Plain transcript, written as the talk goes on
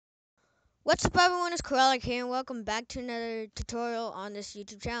What's up everyone, it's Corellic here and welcome back to another tutorial on this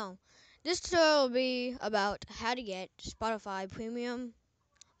YouTube channel. This tutorial will be about how to get Spotify Premium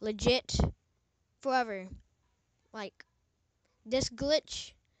legit forever. Like this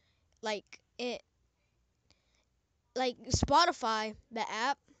glitch, like it like Spotify, the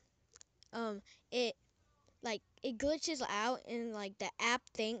app, it it glitches out and like the app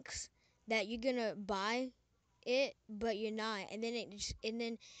thinks that you're gonna buy it but you're not, and then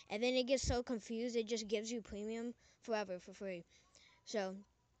it gets so confused it just gives you premium forever for free. So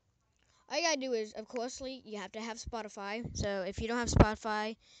all you gotta do is, of course, you have to have Spotify. So if you don't have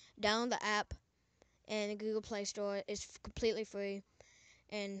Spotify, download the app in the Google Play Store. It's completely free.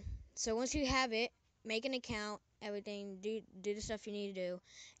 And so once you have it, make an account, everything, do the stuff you need to do,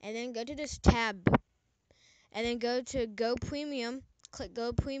 and then go to this tab, and then go to Go Premium. Click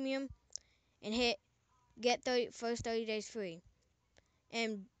Go Premium, and hit Get 30 days free.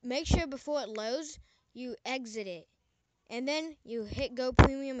 And make sure before it loads, you exit it, and then you hit Go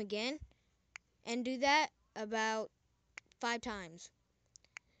Premium again, and do that about 5 times,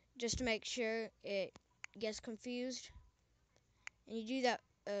 just to make sure it gets confused. And you do that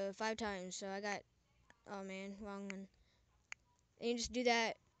 5 times. So I got, oh man, wrong one. And you just do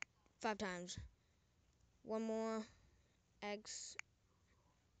that 5 times. One more, X,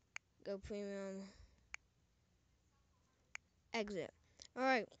 Go Premium, exit.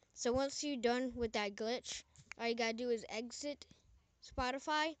 Alright, so once you're done with that glitch, all you gotta do is exit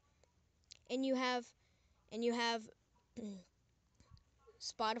Spotify, and you have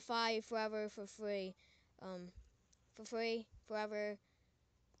Spotify forever for free. For free forever.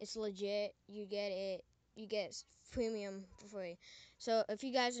 It's legit. You get it. You get premium for free. So if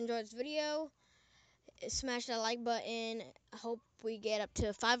you guys enjoyed this video, smash that like button. I hope we get up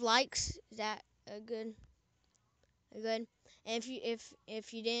to 5 likes. Is that good? Good. And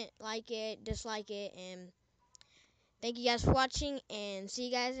if you didn't like it, dislike it. And thank you guys for watching. And see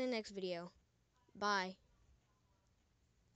you guys in the next video. Bye.